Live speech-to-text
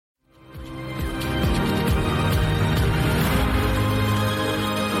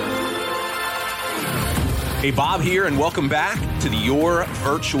Hey, Bob here, and welcome back to the Your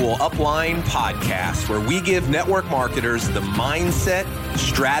Virtual Upline podcast, where we give network marketers the mindset,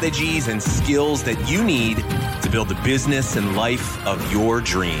 strategies, and skills that you need to build the business and life of your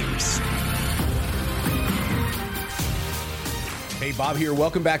dreams. Hey, Bob here.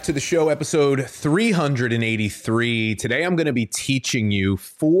 Welcome back to the show, episode 383. Today, I'm going to be teaching you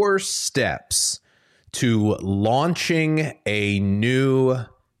 4 steps to launching a new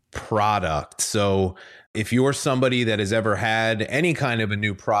product. So if you're somebody that has ever had any kind of a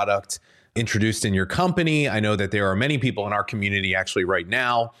new product introduced in your company, I know that there are many people in our community actually right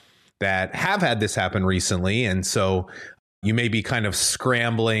now that have had this happen recently. And so you may be kind of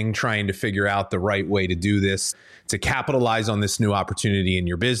scrambling, trying to figure out the right way to do this, to capitalize on this new opportunity in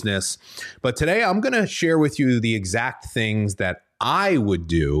your business. But today I'm going to share with you the exact things that I would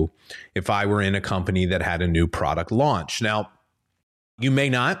do if I were in a company that had a new product launch. Now, you may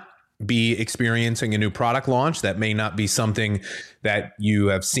not be experiencing a new product launch. That may not be something that you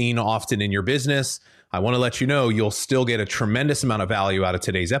have seen often in your business. I want to let you know you'll still get a tremendous amount of value out of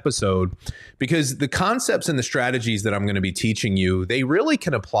today's episode, because the concepts and the strategies that I'm going to be teaching you, they really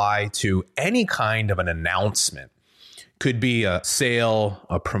can apply to any kind of an announcement. Could be a sale,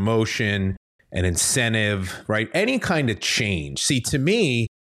 a promotion, an incentive, right? Any kind of change. See, to me,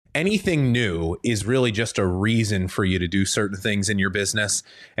 anything new is really just a reason for you to do certain things in your business.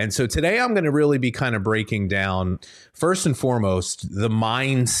 And so today I'm going to really be kind of breaking down, first and foremost, the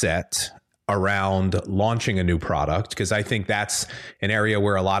mindset around launching a new product, because I think that's an area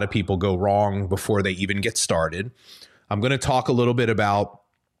where a lot of people go wrong before they even get started. I'm going to talk a little bit about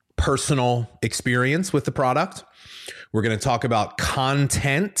personal experience with the product. We're going to talk about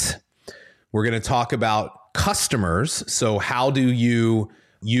content. We're going to talk about customers. So how do you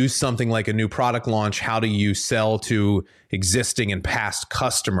use something like a new product launch? How do you sell to existing and past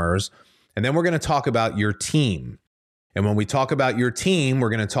customers? And then we're going to talk about your team. And when we talk about your team,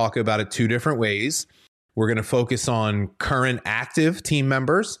 we're going to talk about it 2 different ways. We're going to focus on current active team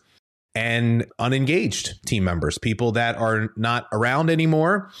members and unengaged team members, people that are not around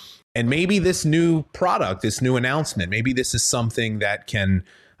anymore. And maybe this new product, this new announcement, maybe this is something that can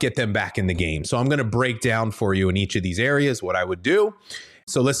get them back in the game. So I'm going to break down for you in each of these areas what I would do.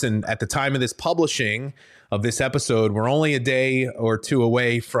 So listen, at the time of this publishing of this episode, we're only a day or 2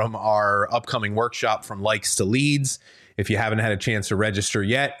 away from our upcoming workshop, From Likes to Leads. If you haven't had a chance to register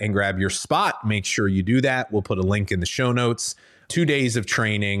yet and grab your spot, make sure you do that. We'll put a link in the show notes. 2 days of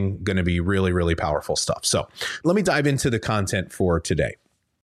training, going to be really, really powerful stuff. So let me dive into the content for today.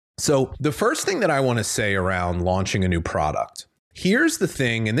 So the first thing that I want to say around launching a new product, here's the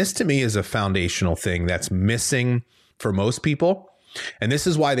thing, and this to me is a foundational thing that's missing for most people. And this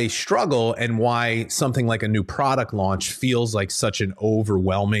is why they struggle, and why something like a new product launch feels like such an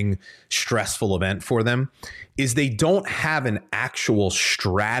overwhelming, stressful event for them, is they don't have an actual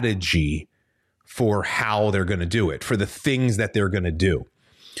strategy for how they're going to do it, for the things that they're going to do.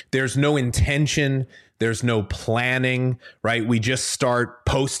 There's no intention. There's no planning, right? We just start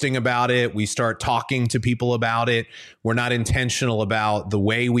posting about it. We start talking to people about it. We're not intentional about the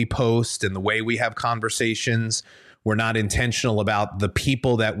way we post and the way we have conversations. We're not intentional about the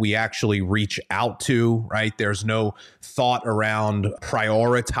people that we actually reach out to, right? There's no thought around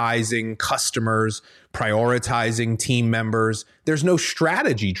prioritizing customers, prioritizing team members. There's no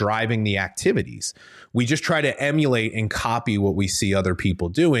strategy driving the activities. We just try to emulate and copy what we see other people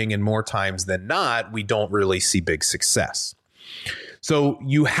doing. And more times than not, we don't really see big success. So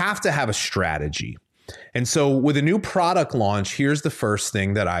you have to have a strategy. And so with a new product launch, here's the first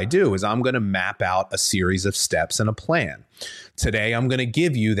thing that I do is I'm going to map out a series of steps and a plan. Today, I'm going to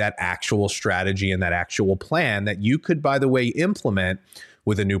give you that actual strategy and that actual plan that you could, by the way, implement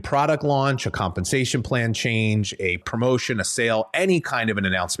with a new product launch, a compensation plan change, a promotion, a sale, any kind of an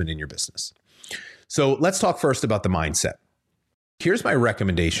announcement in your business. So let's talk first about the mindset. Here's my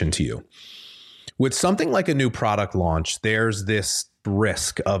recommendation to you. With something like a new product launch, there's this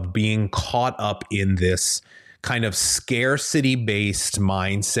risk of being caught up in this kind of scarcity-based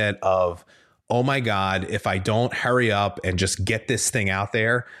mindset of, oh my God, if I don't hurry up and just get this thing out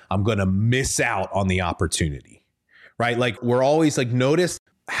there, I'm going to miss out on the opportunity, right? Like we're always like, notice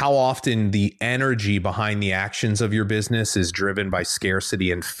how often the energy behind the actions of your business is driven by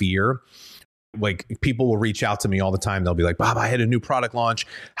scarcity and fear. Like people will reach out to me all the time. They'll be like, Bob, I had a new product launch.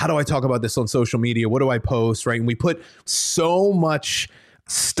 How do I talk about this on social media? What do I post? Right. And we put so much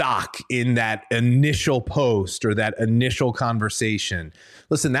stock in that initial post or that initial conversation.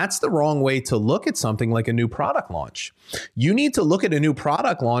 Listen, that's the wrong way to look at something like a new product launch. You need to look at a new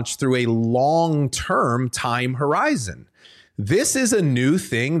product launch through a long-term time horizon. this is a new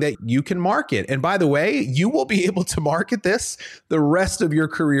thing that you can market. And by the way, you will be able to market this the rest of your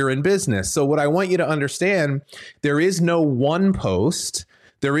career in business. So what I want you to understand, there is no one post,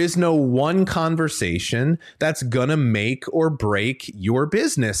 there is no one conversation that's going to make or break your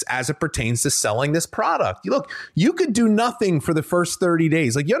business as it pertains to selling this product. Look, you could do nothing for the first 30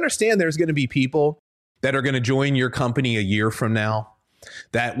 days. Like, you understand there's going to be people that are going to join your company a year from now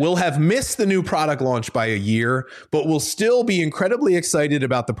that will have missed the new product launch by a year, but will still be incredibly excited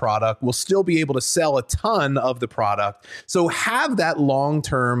about the product, will still be able to sell a ton of the product. So have that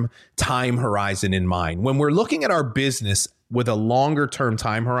long-term time horizon in mind. When we're looking at our business with a longer term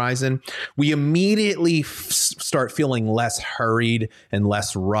time horizon, we immediately start feeling less hurried and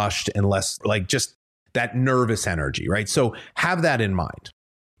less rushed and less like just that nervous energy, right? So have that in mind.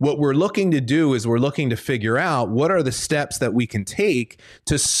 What we're looking to do is we're looking to figure out what are the steps that we can take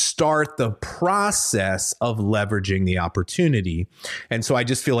to start the process of leveraging the opportunity. And so I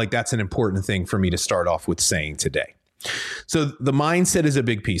just feel like that's an important thing for me to start off with saying today. So the mindset is a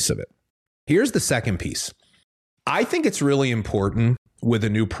big piece of it. Here's the second piece. I think it's really important with a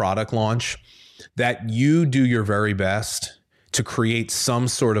new product launch that you do your very best to create some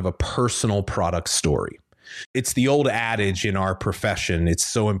sort of a personal product story. It's the old adage in our profession, it's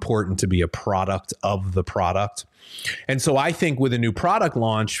so important to be a product of the product. And so I think with a new product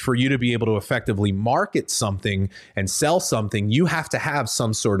launch, for you to be able to effectively market something and sell something, you have to have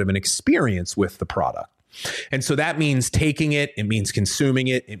some sort of an experience with the product. And so that means taking it, it means consuming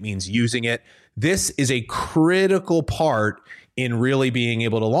it, it means using it. This is a critical part in really being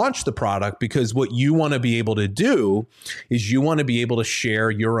able to launch the product, because what you want to be able to do is you want to be able to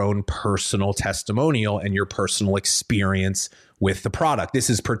share your own personal testimonial and your personal experience with the product. This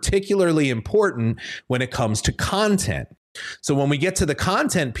is particularly important when it comes to content. So when we get to the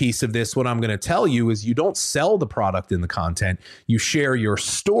content piece of this, what I'm going to tell you is you don't sell the product in the content, you share your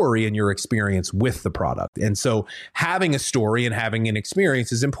story and your experience with the product. And so having a story and having an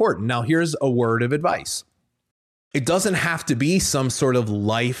experience is important. Now, here's a word of advice. It doesn't have to be some sort of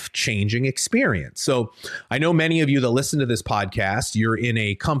life-changing experience. So I know many of you that listen to this podcast, you're in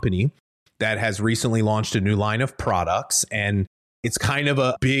a company that has recently launched a new line of products, and it's kind of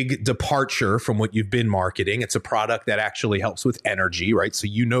a big departure from what you've been marketing. It's a product that actually helps with energy, right? So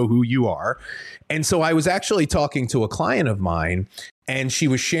you know who you are. And so I was actually talking to a client of mine, and she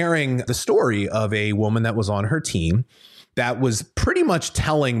was sharing the story of a woman that was on her team that was pretty much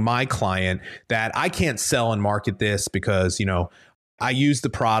telling my client that I can't sell and market this because, I used the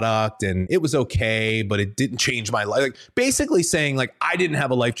product and it was okay, but it didn't change my life. Like, basically saying, like, I didn't have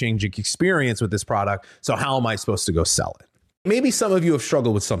a life-changing experience with this product, so how am I supposed to go sell it? Maybe some of you have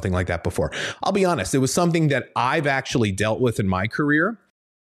struggled with something like that before. I'll be honest, it was something that I've actually dealt with in my career.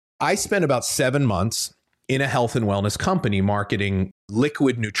 I spent about 7 months in a health and wellness company marketing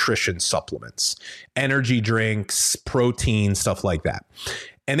liquid nutrition supplements, energy drinks, protein, stuff like that.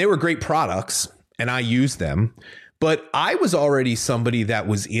 And they were great products and I used them, but I was already somebody that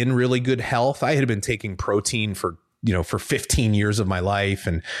was in really good health. I had been taking protein for 15 years of my life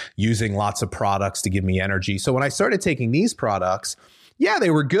and using lots of products to give me energy. So when I started taking these products, yeah, they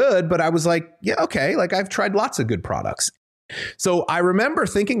were good, but I was like, yeah, okay, like I've tried lots of good products. So I remember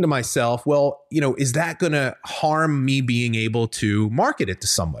thinking to myself, well, is that going to harm me being able to market it to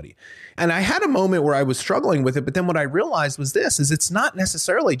somebody? And I had a moment where I was struggling with it. But then what I realized was it's not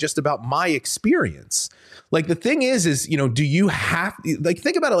necessarily just about my experience. Like, the thing is, do you have, like,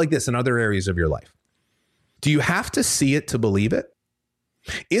 think about it like this in other areas of your life. Do you have to see it to believe it?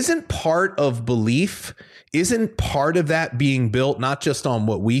 Isn't part of belief, isn't part of that being built not just on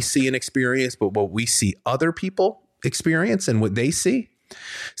what we see and experience, but what we see other people experience and what they see?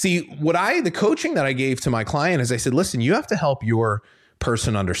 See, the coaching that I gave to my client is I said, listen, you have to help your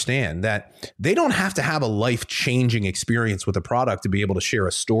person understand that they don't have to have a life-changing experience with a product to be able to share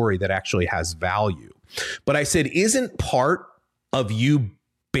a story that actually has value. But I said, isn't part of you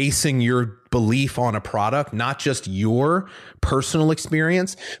basing your belief on a product, not just your personal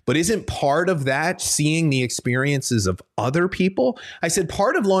experience, but isn't part of that seeing the experiences of other people? I said,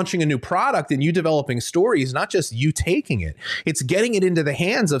 part of launching a new product and you developing stories is not just you taking it, it's getting it into the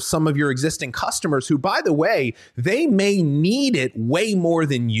hands of some of your existing customers who, by the way, they may need it way more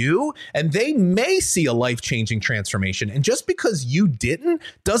than you, and they may see a life-changing transformation. And just because you didn't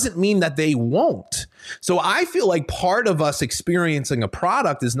doesn't mean that they won't. So I feel like part of us experiencing a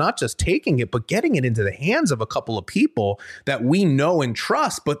product is not just taking it, but getting it into the hands of a couple of people that we know and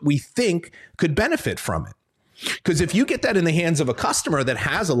trust, but we think could benefit from it. Because if you get that in the hands of a customer that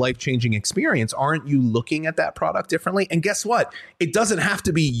has a life-changing experience, aren't you looking at that product differently? And guess what? It doesn't have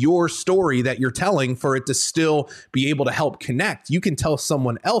to be your story that you're telling for it to still be able to help connect. You can tell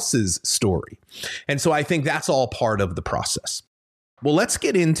someone else's story. And so I think that's all part of the process. Well, let's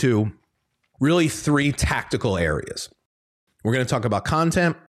get into really 3 tactical areas. We're going to talk about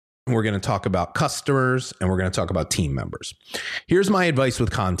content, we're going to talk about customers, and we're going to talk about team members. Here's my advice with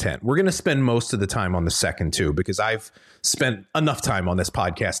content. We're going to spend most of the time on the second two because I've spent enough time on this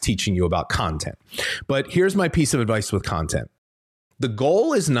podcast teaching you about content. But here's my piece of advice with content. The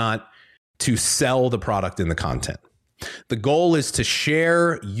goal is not to sell the product in the content. The goal is to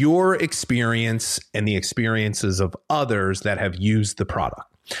share your experience and the experiences of others that have used the product.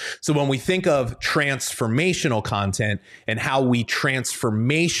 So when we think of transformational content and how we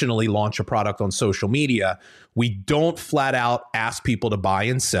transformationally launch a product on social media, we don't flat out ask people to buy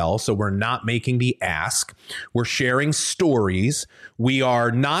and sell. So we're not making the ask. We're sharing stories. We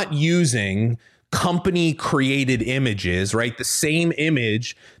are not using company created images, right? The same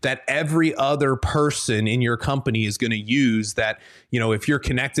image that every other person in your company is going to use that, if you're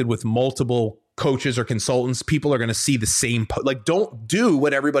connected with multiple coaches or consultants, people are going to see the same, don't do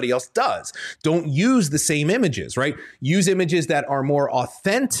what everybody else does. Don't use the same images, right? Use images that are more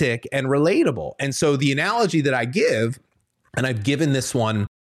authentic and relatable. And so the analogy that I give, and I've given this one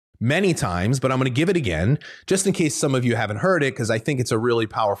many times, but I'm going to give it again, just in case some of you haven't heard it, because I think it's a really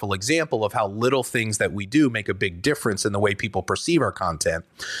powerful example of how little things that we do make a big difference in the way people perceive our content.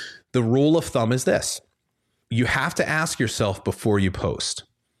 The rule of thumb is this. You have to ask yourself before you post,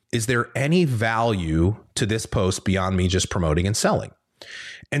 is there any value to this post beyond me just promoting and selling?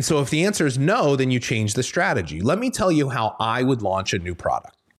 And so if the answer is no, then you change the strategy. Let me tell you how I would launch a new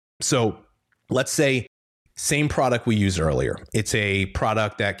product. So let's say same product we used earlier. It's a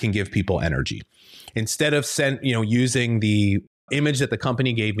product that can give people energy. Instead of using the image that the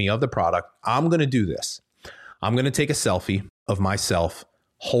company gave me of the product, I'm going to do this. I'm going to take a selfie of myself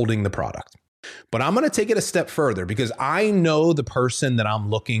holding the product. But I'm going to take it a step further because I know the person that I'm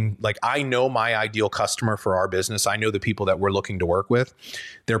looking, I know my ideal customer for our business. I know the people that we're looking to work with,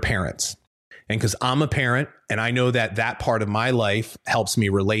 they're parents. And because I'm a parent and I know that part of my life helps me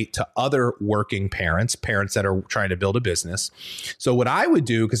relate to other working parents that are trying to build a business. So what I would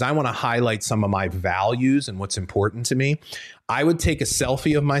do, because I want to highlight some of my values and what's important to me, I would take a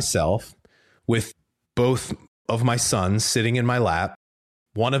selfie of myself with both of my sons sitting in my lap.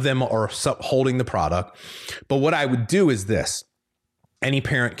 One of them are holding the product. But what I would do is this. Any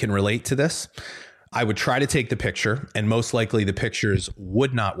parent can relate to this. I would try to take the picture, and most likely the pictures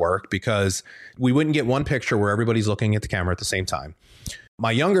would not work because we wouldn't get one picture where everybody's looking at the camera at the same time.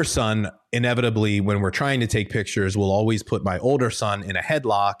 My younger son, inevitably, when we're trying to take pictures, will always put my older son in a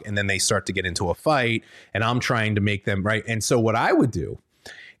headlock, and then they start to get into a fight, and I'm trying to make them right. And so what I would do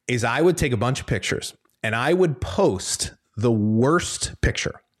is I would take a bunch of pictures, and I would post the worst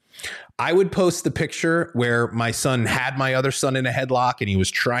picture. I would post the picture where my son had my other son in a headlock and he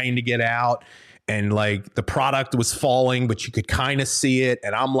was trying to get out and the product was falling, but you could kind of see it.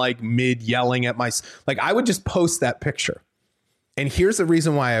 And I'm mid yelling at I would just post that picture. And here's the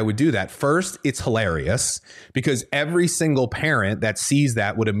reason why I would do that. First, it's hilarious because every single parent that sees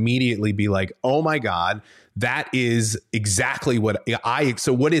that would immediately be like, oh my God, that is exactly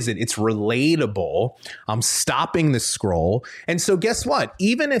so what is it? It's relatable. I'm stopping the scroll. And so guess what?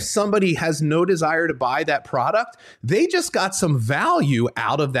 Even if somebody has no desire to buy that product, they just got some value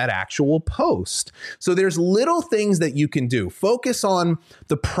out of that actual post. So there's little things that you can do. Focus on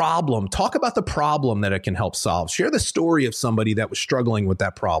the problem. Talk about the problem that it can help solve. Share the story of somebody that was struggling with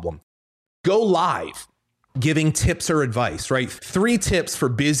that problem. Go live. Giving tips or advice, right? 3 tips for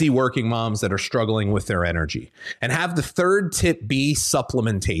busy working moms that are struggling with their energy. And have the third tip be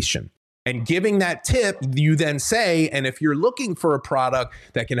supplementation. And giving that tip, you then say, and if you're looking for a product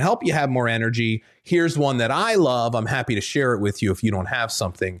that can help you have more energy, here's one that I love. I'm happy to share it with you. If you don't have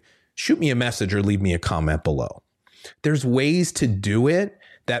something, shoot me a message or leave me a comment below. There's ways to do it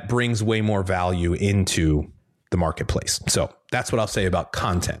that brings way more value into the marketplace. So that's what I'll say about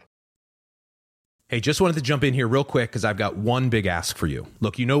content. Hey, just wanted to jump in here real quick because I've got one big ask for you.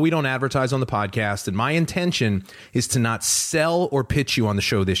 Look, we don't advertise on the podcast, and my intention is to not sell or pitch you on the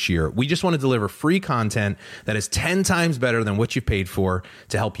show this year. We just want to deliver free content that is 10 times better than what you paid for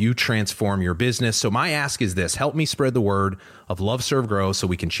to help you transform your business. So my ask is this: help me spread the word of Love, Serve, Grow so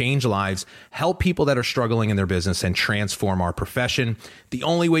we can change lives, help people that are struggling in their business, and transform our profession. The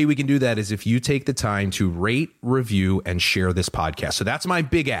only way we can do that is if you take the time to rate, review, and share this podcast. So that's my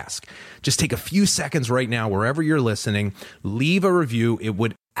big ask. Just take a few seconds right now, wherever you're listening, leave a review. It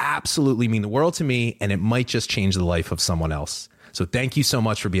would absolutely mean the world to me, and it might just change the life of someone else. So thank you so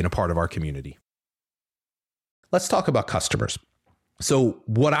much for being a part of our community. Let's talk about customers. So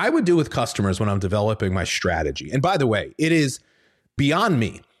what I would do with customers when I'm developing my strategy, and by the way, it is beyond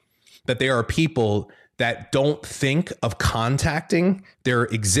me that there are people that don't think of contacting their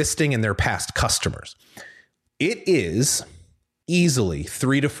existing and their past customers. It is easily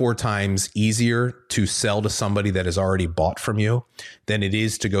 3 to 4 times easier to sell to somebody that has already bought from you than it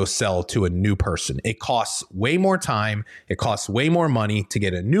is to go sell to a new person. It costs way more time. It costs way more money to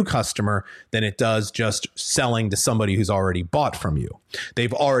get a new customer than it does just selling to somebody who's already bought from you.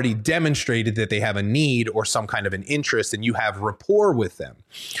 They've already demonstrated that they have a need or some kind of an interest, and you have rapport with them.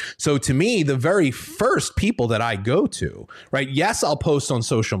 So to me, the very first people that I go to, right? Yes, I'll post on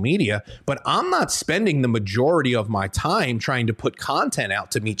social media, but I'm not spending the majority of my time trying to put content out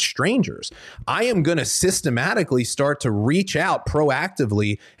to meet strangers. I am going to systematically start to reach out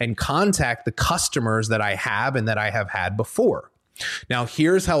proactively and contact the customers that I have and that I have had before. Now,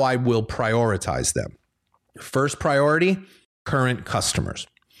 here's how I will prioritize them. First priority, current customers.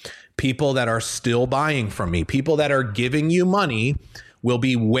 People that are still buying from me, people that are giving you money will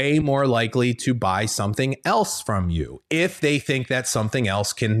be way more likely to buy something else from you if they think that something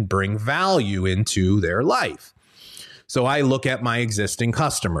else can bring value into their life. So I look at my existing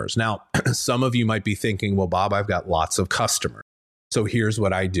customers. Now, some of you might be thinking, well, Bob, I've got lots of customers. So here's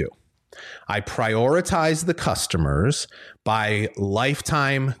what I do. I prioritize the customers by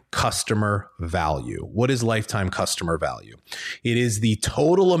lifetime customer value. What is lifetime customer value? It is the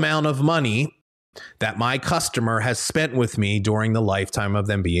total amount of money that my customer has spent with me during the lifetime of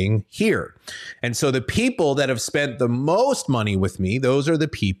them being here. And so the people that have spent the most money with me, those are the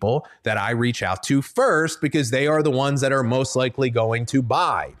people that I reach out to first because they are the ones that are most likely going to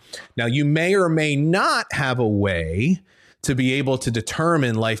buy. Now, you may or may not have a way to be able to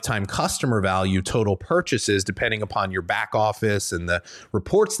determine lifetime customer value, total purchases, depending upon your back office and the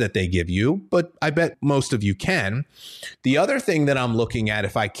reports that they give you, but I bet most of you can. The other thing that I'm looking at,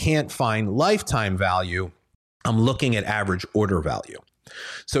 if I can't find lifetime value, I'm looking at average order value.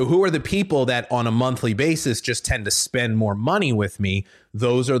 So who are the people that on a monthly basis just tend to spend more money with me?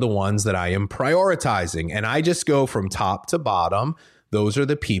 Those are the ones that I am prioritizing. And I just go from top to bottom. Those are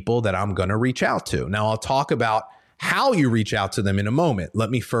the people that I'm going to reach out to. Now, I'll talk about how you reach out to them in a moment.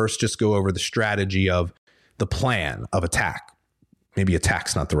 Let me first just go over the strategy of the plan of attack. Maybe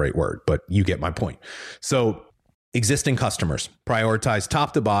attack's not the right word, but you get my point. So existing customers, prioritize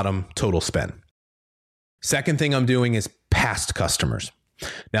top to bottom, total spend. Second thing I'm doing is past customers.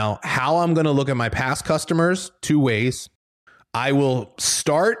 Now, how I'm going to look at my past customers, 2 ways. I will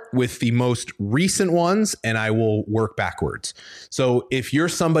start with the most recent ones and I will work backwards. So if you're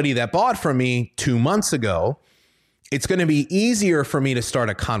somebody that bought from me 2 months ago, it's going to be easier for me to start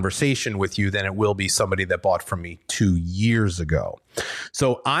a conversation with you than it will be somebody that bought from me 2 years ago.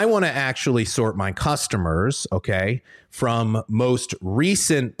 So I want to actually sort my customers, okay, from most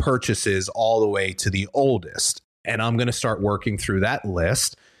recent purchases all the way to the oldest. And I'm going to start working through that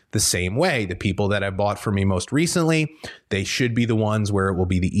list the same way. The people that have bought from me most recently, they should be the ones where it will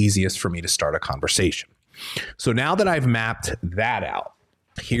be the easiest for me to start a conversation. So now that I've mapped that out,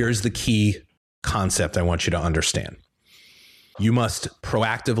 here's the key concept I want you to understand. You must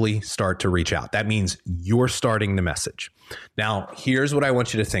proactively start to reach out. That means you're starting the message. Now, here's what I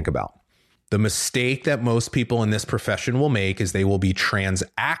want you to think about. The mistake that most people in this profession will make is they will be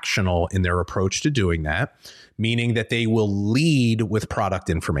transactional in their approach to doing that, meaning that they will lead with product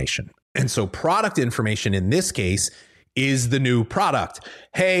information. And so product information in this case is the new product.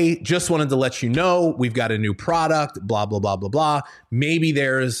 Hey, just wanted to let you know we've got a new product, blah, blah, blah, blah, blah. Maybe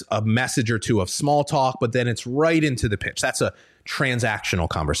there's a message or two of small talk, but then it's right into the pitch. That's a transactional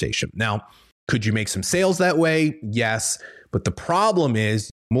conversation. Now, could you make some sales that way? Yes. But the problem is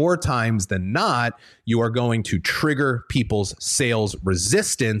more times than not, you are going to trigger people's sales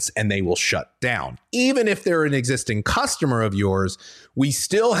resistance and they will shut down. Even if they're an existing customer of yours, we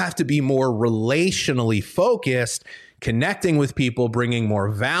still have to be more relationally focused, connecting with people, bringing more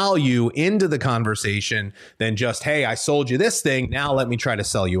value into the conversation than just, hey, I sold you this thing. Now let me try to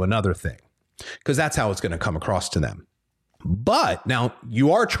sell you another thing. Because that's how it's going to come across to them. But now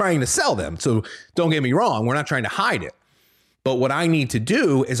you are trying to sell them. So don't get me wrong. We're not trying to hide it. But what I need to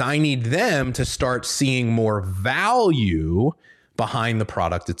do is I need them to start seeing more value behind the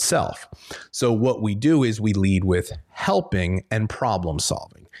product itself. So what we do is we lead with helping and problem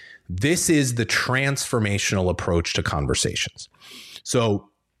solving. This is the transformational approach to conversations. So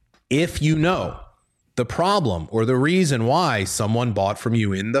if you know the problem or the reason why someone bought from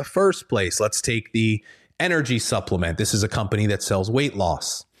you in the first place, let's take the energy supplement. This is a company that sells weight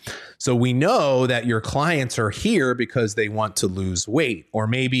loss. So we know that your clients are here because they want to lose weight, or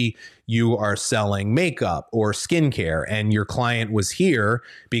maybe you are selling makeup or skincare and your client was here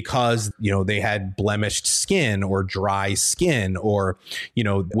because, they had blemished skin or dry skin, or,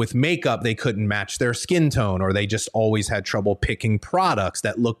 with makeup, they couldn't match their skin tone, or they just always had trouble picking products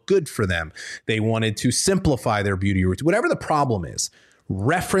that look good for them. They wanted to simplify their beauty routine, whatever the problem is,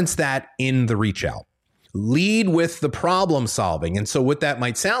 reference that in the reach out. Lead with the problem solving. And so what that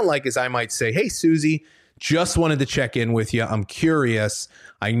might sound like is I might say, hey, Susie, just wanted to check in with you. I'm curious.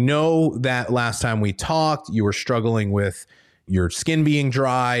 I know that last time we talked, you were struggling with your skin being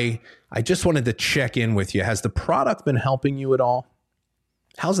dry. I just wanted to check in with you. Has the product been helping you at all?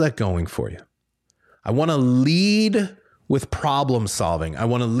 How's that going for you? I want to lead with problem solving. I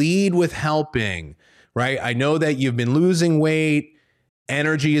want to lead with helping, right? I know that you've been losing weight.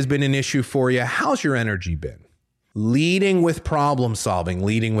 Energy has been an issue for you. How's your energy been? Leading with problem solving,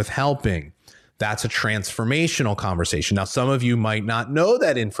 leading with helping. That's a transformational conversation. Now, some of you might not know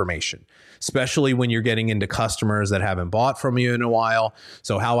that information, especially when you're getting into customers that haven't bought from you in a while.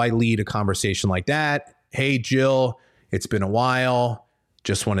 So how I lead a conversation like that, hey, Jill, it's been a while.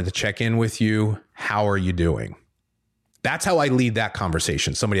 Just wanted to check in with you. How are you doing? That's how I lead that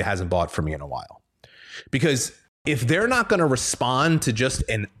conversation. Somebody hasn't bought from me in a while. Because if they're not going to respond to just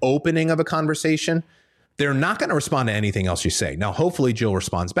an opening of a conversation, they're not going to respond to anything else you say. Now, hopefully Jill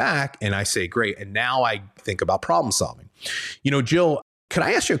responds back and I say, great. And now I think about problem solving. Jill, can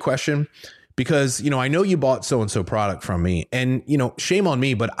I ask you a question? Because, I know you bought so-and-so product from me and, shame on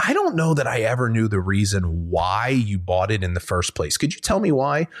me, but I don't know that I ever knew the reason why you bought it in the first place. Could you tell me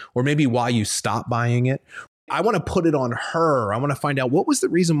why? Or maybe why you stopped buying it? I want to put it on her. I want to find out what was the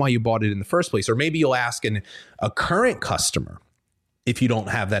reason why you bought it in the first place. Or maybe you'll ask a current customer, if you don't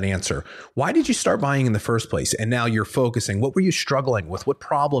have that answer, why did you start buying in the first place? And now you're focusing. What were you struggling with? What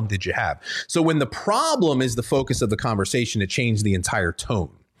problem did you have? So when the problem is the focus of the conversation, it changed the entire tone.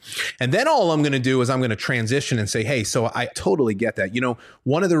 And then all I'm going to do is I'm going to transition and say, hey, so I totally get that.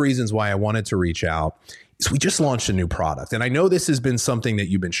 One of the reasons why I wanted to reach out is we just launched a new product. And I know this has been something that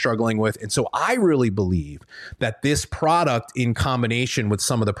you've been struggling with. And so I really believe that this product, in combination with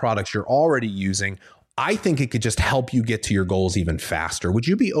some of the products you're already using, I think it could just help you get to your goals even faster. Would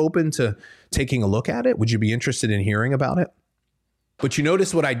you be open to taking a look at it? Would you be interested in hearing about it? But you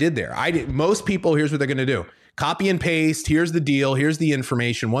notice what I did there. Most people, here's what they're going to do. Copy and paste. Here's the deal. Here's the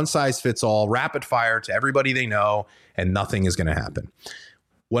information. One size fits all, rapid fire to everybody they know, and nothing is going to happen.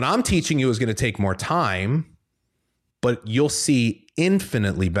 What I'm teaching you is going to take more time, but you'll see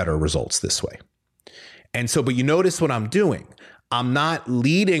infinitely better results this way. And so, but you notice what I'm doing. I'm not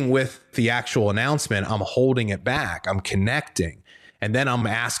leading with the actual announcement. I'm holding it back. I'm connecting. And then I'm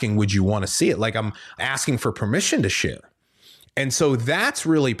asking, would you want to see it? Like I'm asking for permission to share. And so that's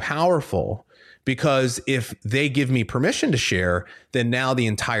really powerful, because if they give me permission to share, then now the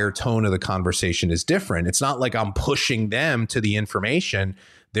entire tone of the conversation is different. It's not like I'm pushing them to the information.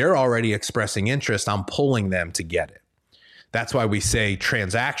 They're already expressing interest. I'm pulling them to get it. That's why we say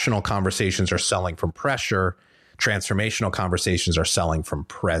transactional conversations are selling from pressure. Transformational conversations are selling from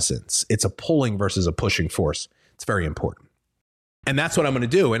presence. It's a pulling versus a pushing force. It's very important. And that's what I'm going to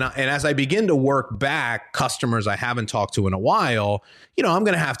do. And as I begin to work back customers I haven't talked to in a while, I'm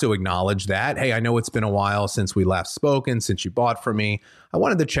going to have to acknowledge that, hey, I know it's been a while since we last spoken, since you bought from me. I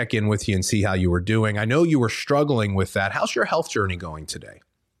wanted to check in with you and see how you were doing. I know you were struggling with that. How's your health journey going today?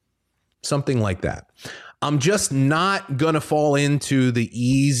 Something like that. I'm just not going to fall into the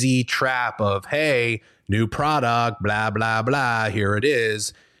easy trap of, hey, new product, blah, blah, blah, here it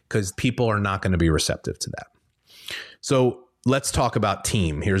is, because people are not going to be receptive to that. So let's talk about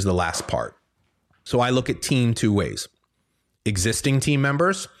team. Here's the last part. So I look at team two ways. Existing team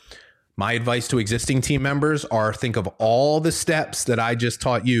members. My advice to existing team members are think of all the steps that I just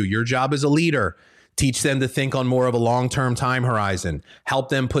taught you. Your job as a leader. Teach them to think on more of a long-term time horizon. Help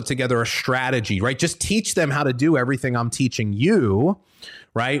them put together a strategy, right? Just teach them how to do everything I'm teaching you,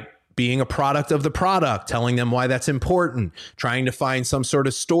 right? Being a product of the product, telling them why that's important, trying to find some sort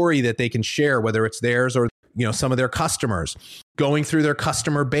of story that they can share, whether it's theirs or some of their customers, going through their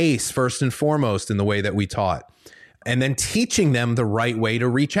customer base first and foremost in the way that we taught, and then teaching them the right way to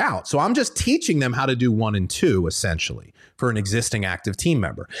reach out. So I'm just teaching them how to do 1 and 2, essentially, for an existing active team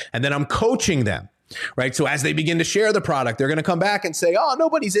member. And then I'm coaching them, right? So as they begin to share the product, they're going to come back and say, oh,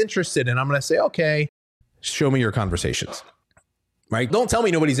 nobody's interested. And I'm going to say, okay, show me your conversations. right? Don't tell me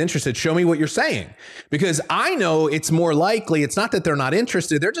nobody's interested. Show me what you're saying, because I know it's more likely it's not that they're not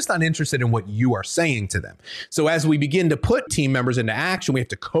interested. They're just not interested in what you are saying to them. So as we begin to put team members into action, we have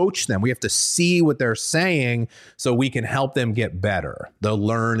to coach them. We have to see what they're saying so we can help them get better. They'll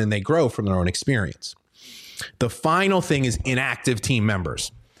learn and they grow from their own experience. The final thing is inactive team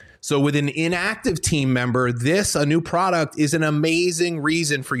members. So with an inactive team member, a new product is an amazing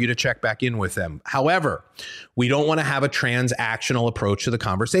reason for you to check back in with them. However, we don't want to have a transactional approach to the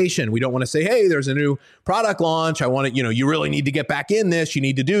conversation. We don't want to say, hey, there's a new product launch. I want to, you really need to get back in this. You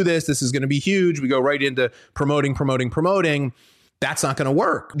need to do this. This is going to be huge. We go right into promoting. That's not going to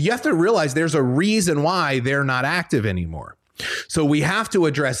work. You have to realize there's a reason why they're not active anymore. So we have to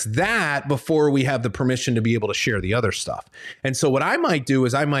address that before we have the permission to be able to share the other stuff. And so what I might do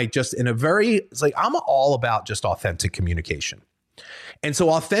is I might just I'm all about just authentic communication. And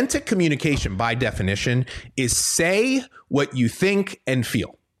so authentic communication by definition is say what you think and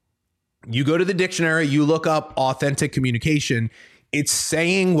feel. You go to the dictionary, you look up authentic communication. It's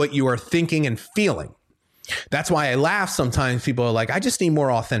saying what you are thinking and feeling. That's why I laugh sometimes. People are like, I just need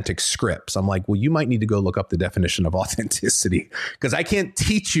more authentic scripts. I'm like, well, you might need to go look up the definition of authenticity, because I can't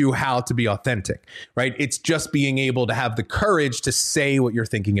teach you how to be authentic, right? It's just being able to have the courage to say what you're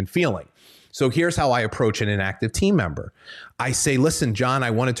thinking and feeling. So here's how I approach an inactive team member. I say, listen, John, I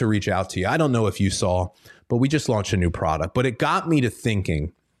wanted to reach out to you. I don't know if you saw, but we just launched a new product, but it got me to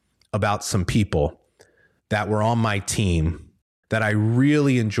thinking about some people that were on my team that I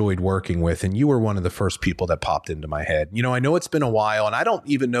really enjoyed working with. And you were one of the first people that popped into my head. I know it's been a while and I don't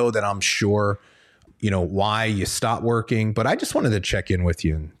even know that I'm sure, why you stopped working, but I just wanted to check in with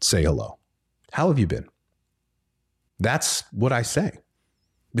you and say hello. How have you been? That's what I say,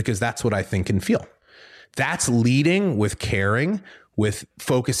 because that's what I think and feel. That's leading with caring, with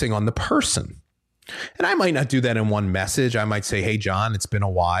focusing on the person. And I might not do that in one message. I might say, hey, John, it's been a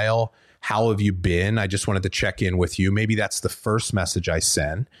while. How have you been? I just wanted to check in with you. Maybe that's the first message I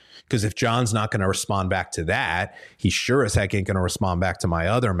send, because if John's not going to respond back to that, he sure as heck ain't going to respond back to my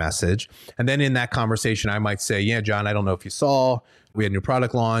other message. And then in that conversation, I might say, yeah, John, I don't know if you saw, we had a new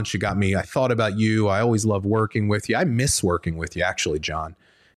product launch. You got me. I thought about you. I always love working with you. I miss working with you, actually, John.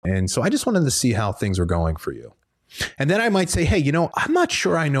 And so I just wanted to see how things were going for you. And then I might say, hey, I'm not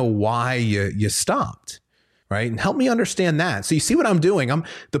sure I know why you stopped. Right? And help me understand that. So you see what I'm doing?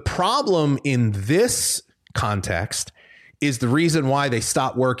 The problem in this context is the reason why they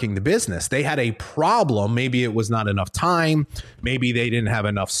stopped working the business. They had a problem. Maybe it was not enough time. Maybe they didn't have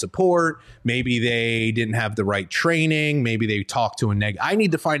enough support. Maybe they didn't have the right training. Maybe they talked to a negative. I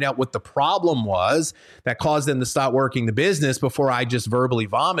need to find out what the problem was that caused them to stop working the business before I just verbally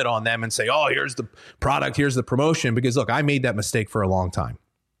vomit on them and say, oh, here's the product, here's the promotion. Because look, I made that mistake for a long time,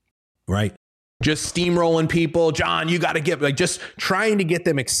 right? Just steamrolling people. John, you got to just trying to get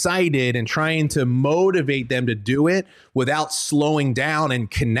them excited and trying to motivate them to do it without slowing down and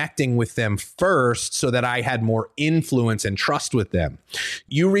connecting with them first so that I had more influence and trust with them.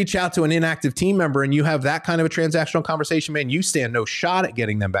 You reach out to an inactive team member and you have that kind of a transactional conversation, man, you stand no shot at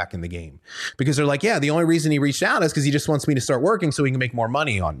getting them back in the game, because they're like, yeah, the only reason he reached out is because he just wants me to start working so he can make more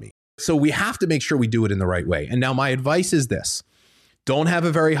money on me. So we have to make sure we do it in the right way. And now my advice is this: don't have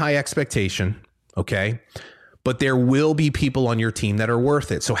a very high expectation. Okay. But there will be people on your team that are worth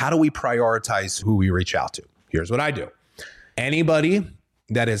it. So how do we prioritize who we reach out to? Here's what I do. Anybody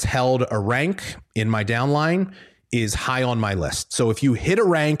that has held a rank in my downline is high on my list. So if you hit a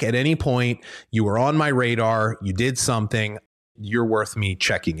rank at any point, you were on my radar, you did something, you're worth me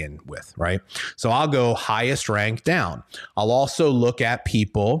checking in with, right? So I'll go highest rank down. I'll also look at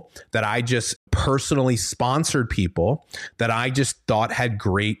people that I just personally sponsored, people that I just thought had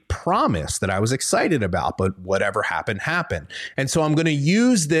great promise, that I was excited about, but whatever happened, happened. And so I'm going to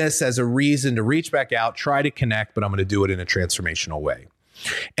use this as a reason to reach back out, try to connect, but I'm going to do it in a transformational way.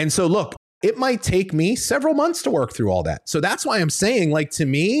 And so look, it might take me several months to work through all that. So that's why I'm saying, like, to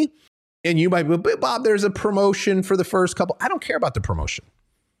me, and you might be, Bob, there's a promotion for the first couple. I don't care about the promotion.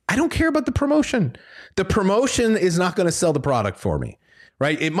 I don't care about the promotion. The promotion is not going to sell the product for me,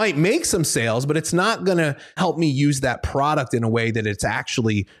 right? It might make some sales, but it's not going to help me use that product in a way that it's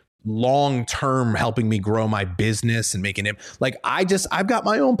actually long-term helping me grow my business and making it. Like, I've got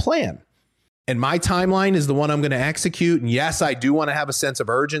my own plan. And my timeline is the one I'm going to execute. And yes, I do want to have a sense of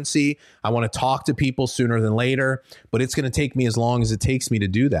urgency. I want to talk to people sooner than later, but it's going to take me as long as it takes me to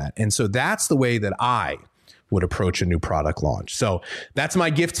do that. And so that's the way that I would approach a new product launch. So that's my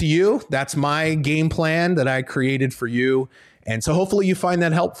gift to you. That's my game plan that I created for you. And so hopefully you find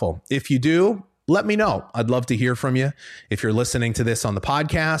that helpful. If you do, let me know. I'd love to hear from you. If you're listening to this on the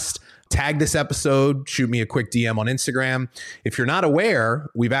podcast, tag this episode, shoot me a quick DM on Instagram. If you're not aware,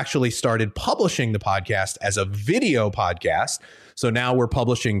 we've actually started publishing the podcast as a video podcast. So now we're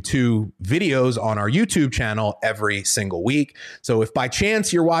publishing 2 videos on our YouTube channel every single week. So if by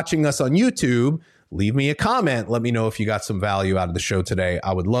chance you're watching us on YouTube, leave me a comment. Let me know if you got some value out of the show today.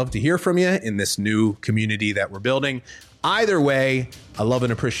 I would love to hear from you in this new community that we're building. Either way, I love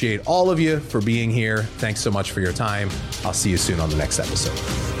and appreciate all of you for being here. Thanks so much for your time. I'll see you soon on the next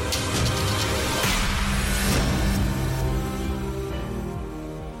episode.